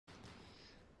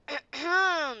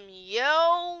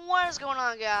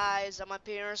on, guys? I'm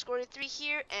Up_43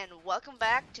 here, and welcome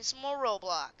back to some more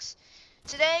Roblox.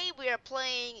 Today we are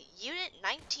playing Unit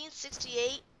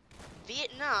 1968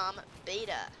 Vietnam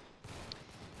Beta.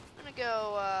 I'm gonna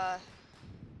go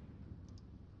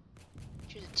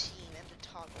choose a team and to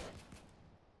toggle.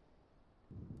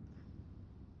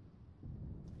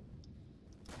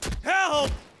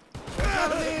 Help!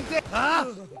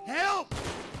 Huh? Help!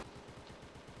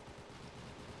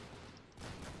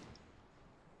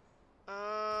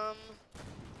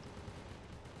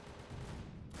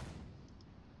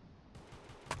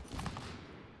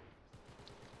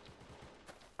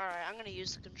 Alright, I'm gonna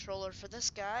use the controller for this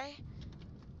guy.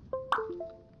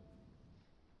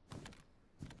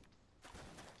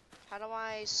 How do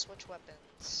I switch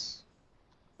weapons?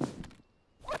 I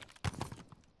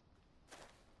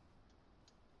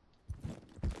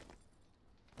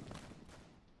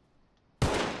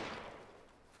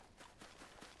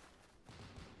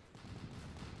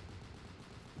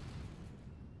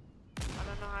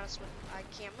don't know how to switch. I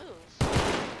can't move.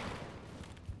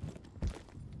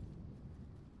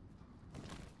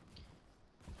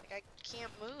 I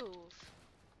can't move.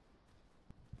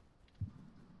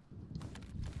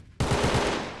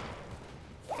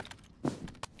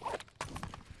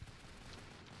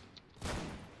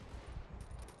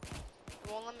 It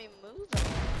won't let me move it.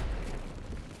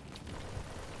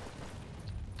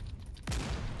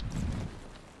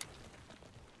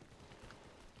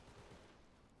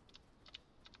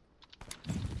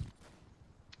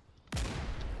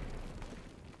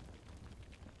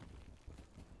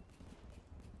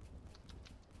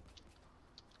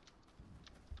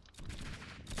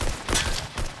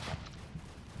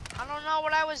 I don't know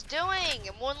what I was doing.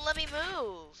 It wouldn't let me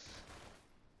move.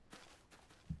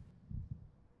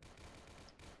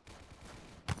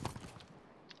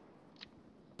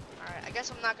 Alright, I guess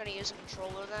I'm not gonna use a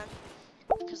controller then,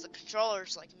 because the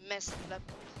controller's like messing it up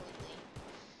completely.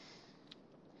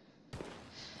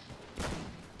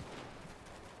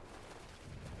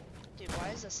 Dude, why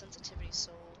is the sensitivity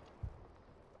so...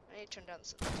 I need to turn down the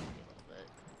sensitivity a little bit.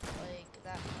 Like,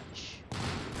 that much.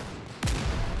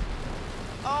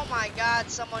 Oh my god,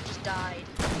 someone just died.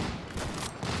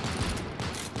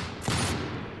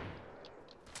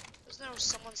 Isn't there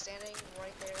someone standing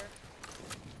right there?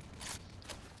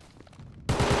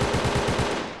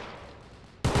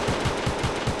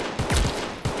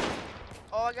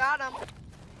 Oh, I got him.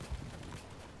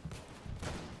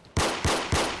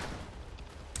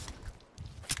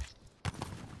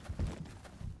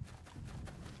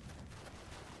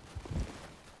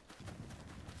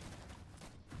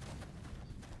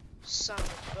 Son of a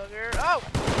booger. Oh!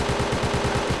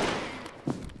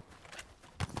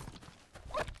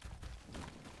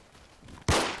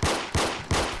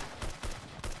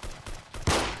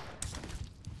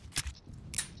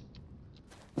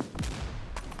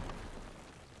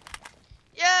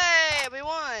 Yay! We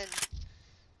won!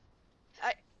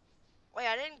 Wait,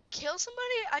 I didn't kill somebody?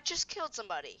 I just killed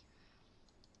somebody.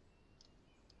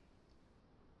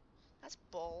 That's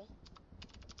bull.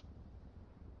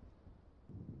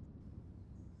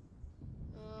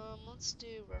 Let's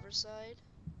do Riverside.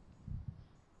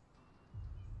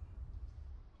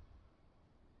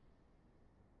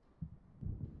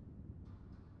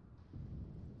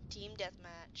 Team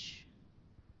Deathmatch.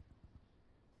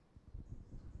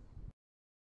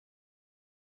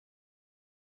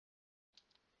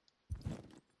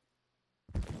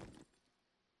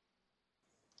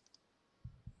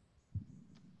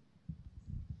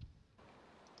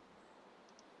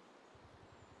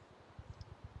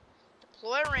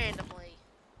 Deploy randomly.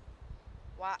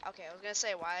 Why? Okay, I was gonna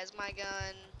say, why is my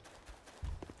gun?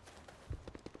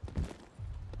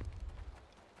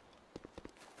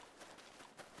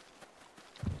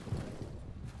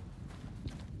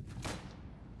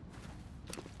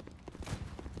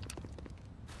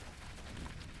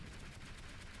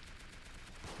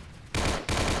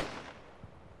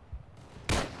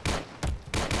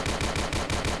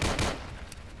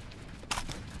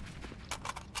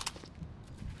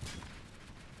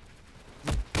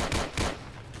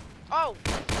 Oh!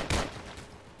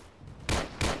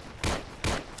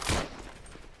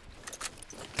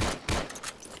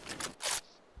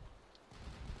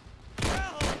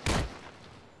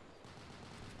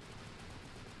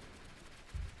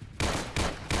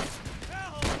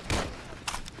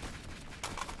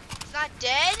 It's not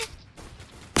dead?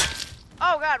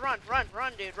 Oh god, run, run,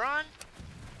 run, dude, run.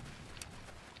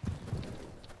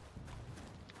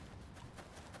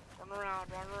 Run around,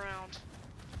 run around.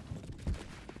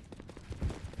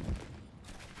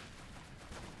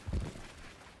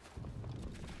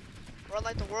 Run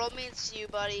like the world means to you,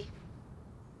 buddy.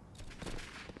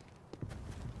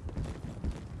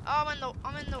 Oh,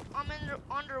 I'm in the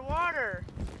underwater.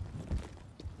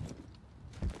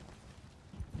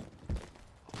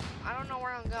 I don't know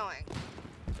where I'm going.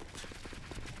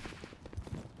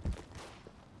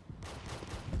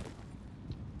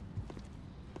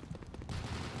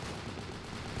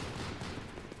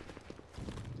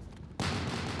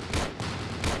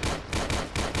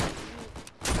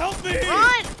 Help me!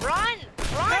 Run! Run!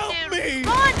 Run, Help dude! me!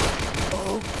 Run!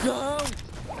 Oh, God!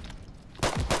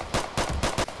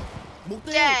 Mục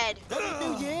tiêu! Dead! Đã bị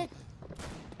tiêu diệt!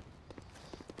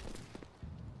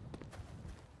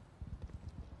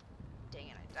 Dang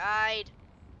it, I died.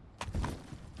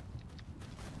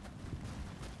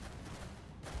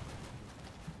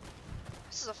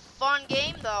 This is a fun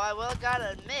game, though, I will gotta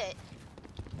admit.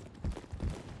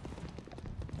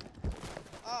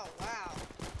 Oh, wow.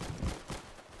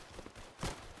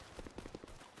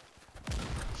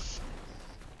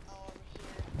 Oh, over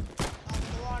here. Oh, in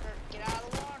the water. Get out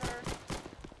of the water.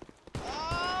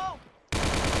 Oh!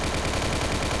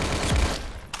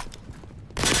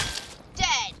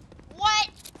 Dead! What?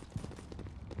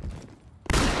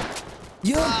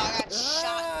 You! Oh, I got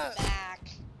shot in the back.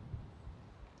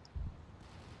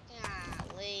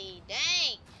 Golly,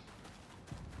 dang.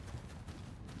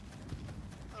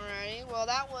 Alrighty, well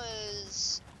that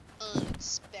was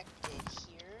unexpected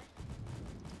here.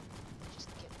 Just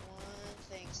get one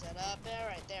thing set up.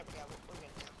 Alright, there we go. We're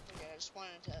good now. We're good. I just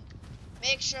wanted to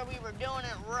make sure we were doing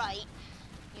it right.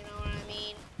 You know what I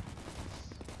mean?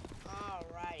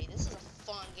 Alrighty, this is a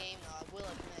fun game though, I will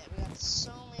admit. We got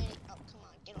so many. Oh, come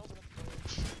on, get over the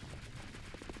bridge.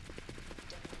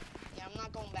 Yeah, I'm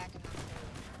not going back in that hole.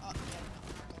 Oh, yeah, no,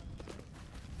 I'm not going in there.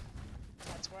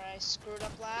 That's where I screwed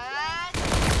up last.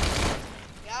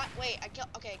 Yeah, wait, I killed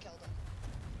him.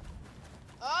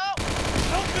 Oh!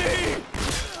 Help me!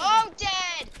 Oh,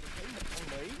 dead!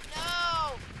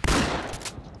 No!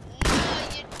 No,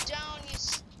 you don't, you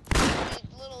stupid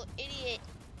little idiot.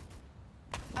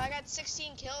 I got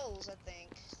 16 kills, I think.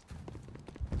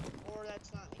 Or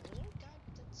that's not me. Was there a guy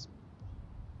that's...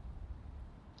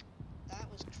 That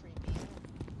was creepy.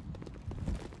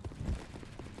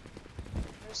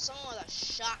 There's someone with a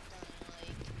shotgun,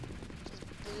 like, just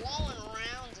blowing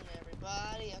rounds into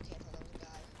everybody. Okay, I thought that was a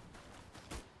guy.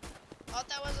 Thought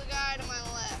that was a guy to my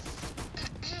left.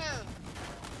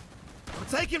 I'm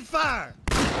taking fire!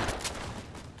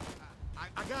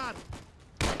 I got it.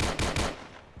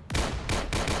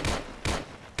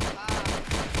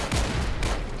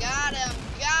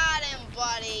 Got him,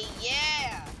 buddy.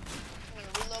 Yeah. I'm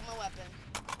gonna reload my weapon.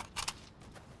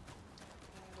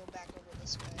 I'm gonna go back over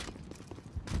this way.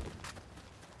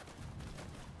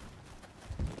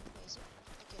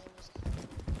 Okay, there was a couple.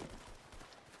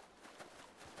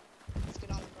 Let's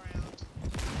get on the ground.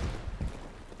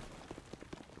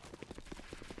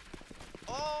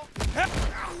 Oh,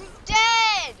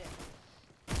 dead!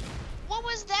 What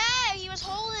was that he was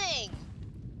holding?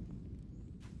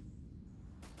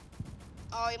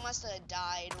 Oh, he must have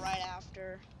died right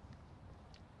after.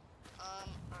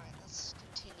 Alright, let's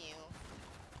continue.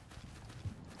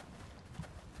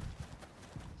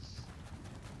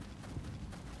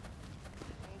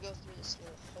 I'm gonna go through this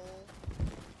little hole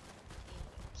and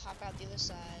pop out the other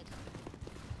side.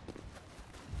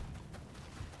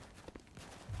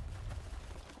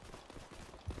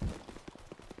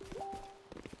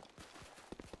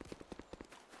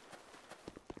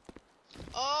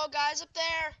 Oh, guys up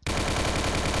there!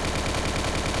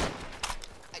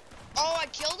 I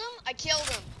killed him? I killed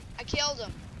him. I killed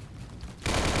him.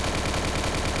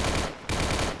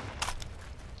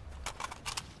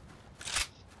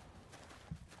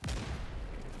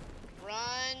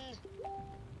 Run.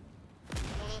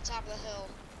 One on the top of the hill.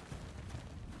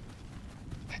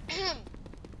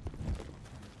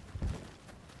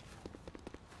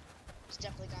 There's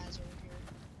definitely guys over here.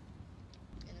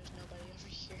 And there's nobody over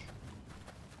here.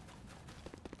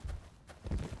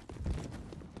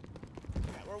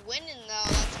 Alright, we're winning though,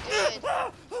 that's good.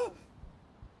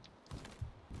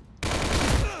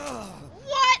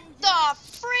 What the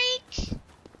freak?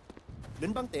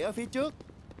 Lính bắn tỉa ở phía trước.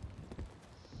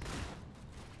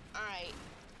 Alright,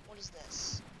 what is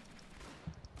this?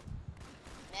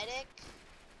 Medic?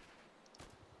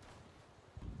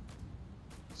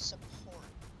 Support.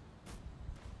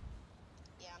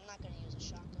 Yeah, I'm not gonna use a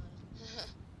shotgun.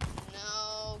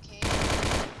 No, can't.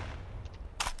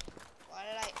 Why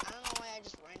did I don't know why I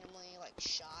just randomly, like,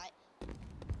 shot.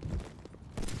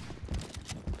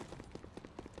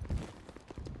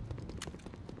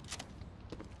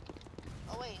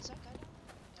 Oh wait, is that guy down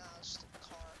there? No, it's just a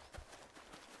car.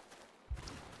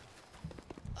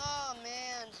 Oh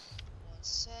man.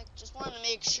 sec. Just wanted to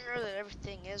make sure that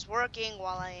everything is working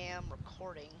while I am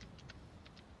recording.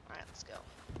 Alright, let's go.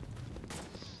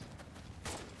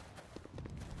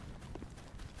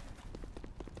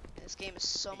 This game is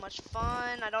so much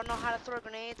fun. I don't know how to throw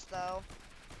grenades though.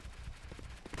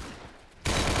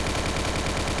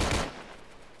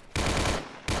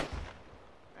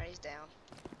 Alright, he's down.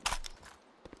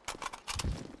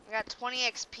 I got 20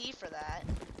 XP for that.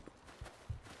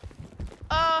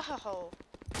 Oh ho ho.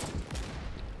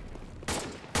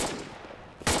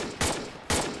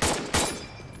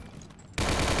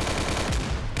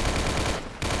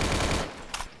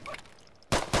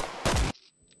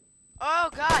 Oh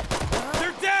god!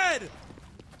 They're dead!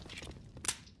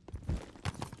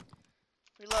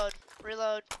 Reload,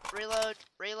 reload, reload,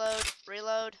 reload,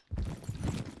 reload.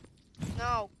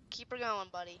 No, keep her going,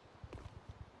 buddy.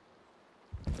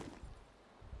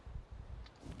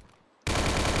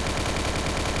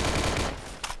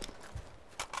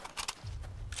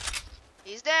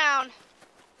 He's down.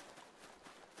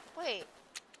 Wait.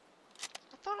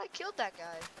 I thought I killed that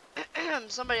guy.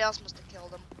 Somebody else must have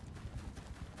killed him.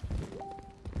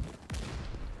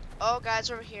 Oh, guys,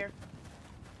 over here.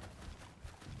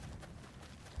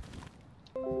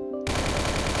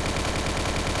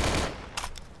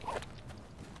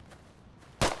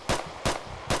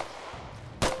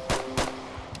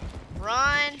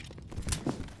 Run!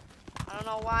 I don't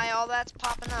know why all that's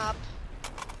popping up.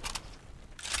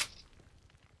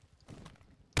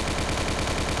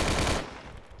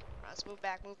 Let's move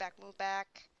back, move back, move back.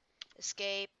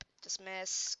 Escape,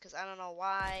 dismiss, because I don't know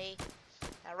why.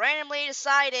 I randomly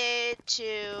decided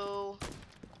to...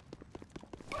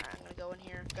 Alright, I'm gonna go in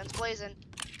here. Guns blazing.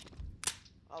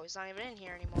 Oh, he's not even in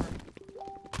here anymore.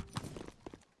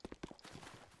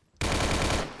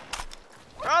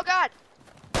 Oh god!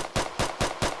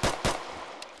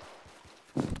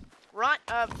 Run,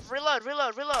 reload,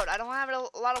 reload, reload. I don't have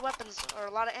a lot of weapons or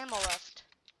a lot of ammo left.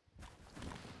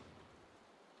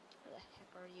 Where the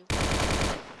heck are you?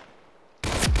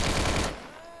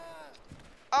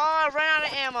 Oh, I ran out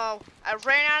of ammo. I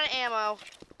ran out of ammo.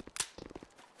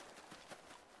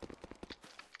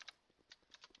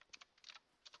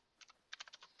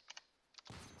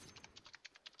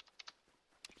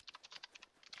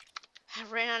 I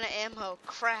ran out of ammo.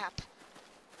 Crap.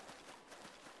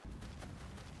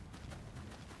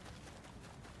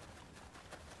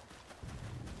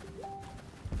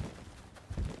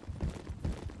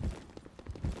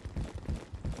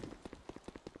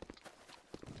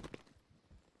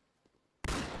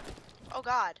 Oh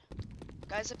god.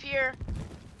 Guys up here.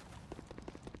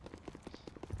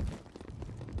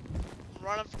 I'm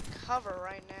running for cover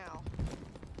right now.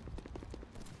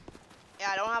 Yeah,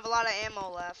 I don't have a lot of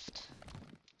ammo left.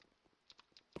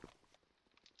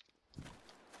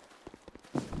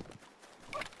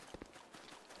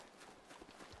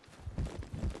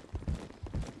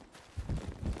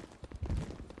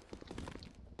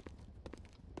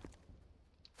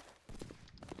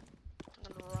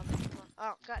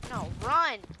 Oh god, no,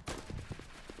 run!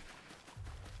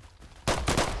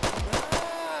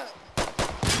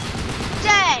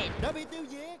 Dead! Đã bị tiêu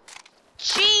diệt.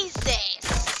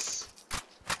 Jesus!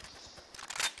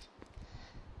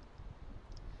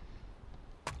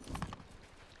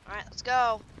 Alright, let's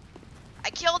go. I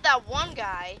killed that one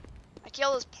guy. I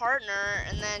killed his partner,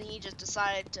 and then he just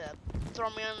decided to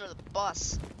throw me under the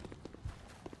bus.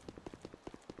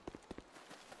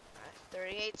 Alright,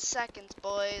 38 seconds,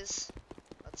 boys.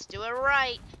 Let's do it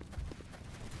right.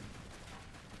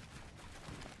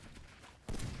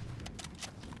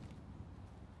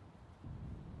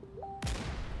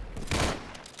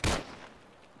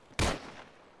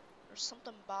 There's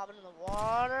something bobbing in the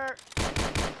water.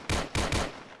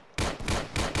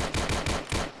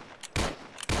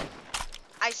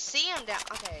 I see him down.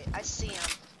 Okay, I see him.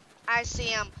 I see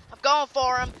him. I'm going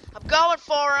for him. I'm going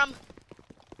for him.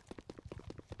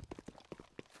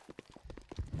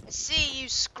 I see you,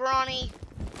 scrawny.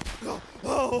 Oh!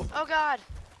 Oh god.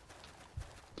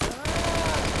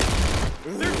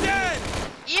 They're dead!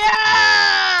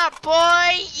 Yeah,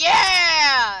 boy,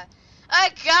 yeah! I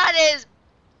got his...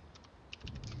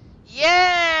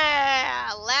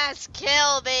 Yeah! Last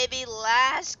kill, baby,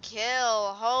 last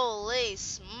kill. Holy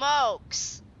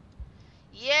smokes.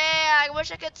 Yeah, I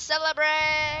wish I could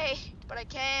celebrate, but I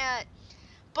can't.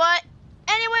 But,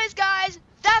 anyways, guys,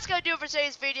 that's gonna do it for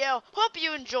today's video. Hope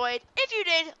you enjoyed. If you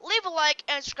did, leave a like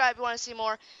and subscribe if you want to see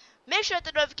more. Make sure to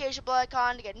hit the notification bell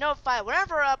icon to get notified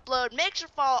whenever I upload. Make sure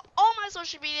to follow all my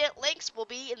social media. Links will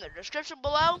be in the description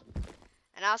below.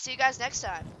 And I'll see you guys next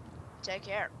time. Take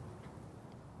care.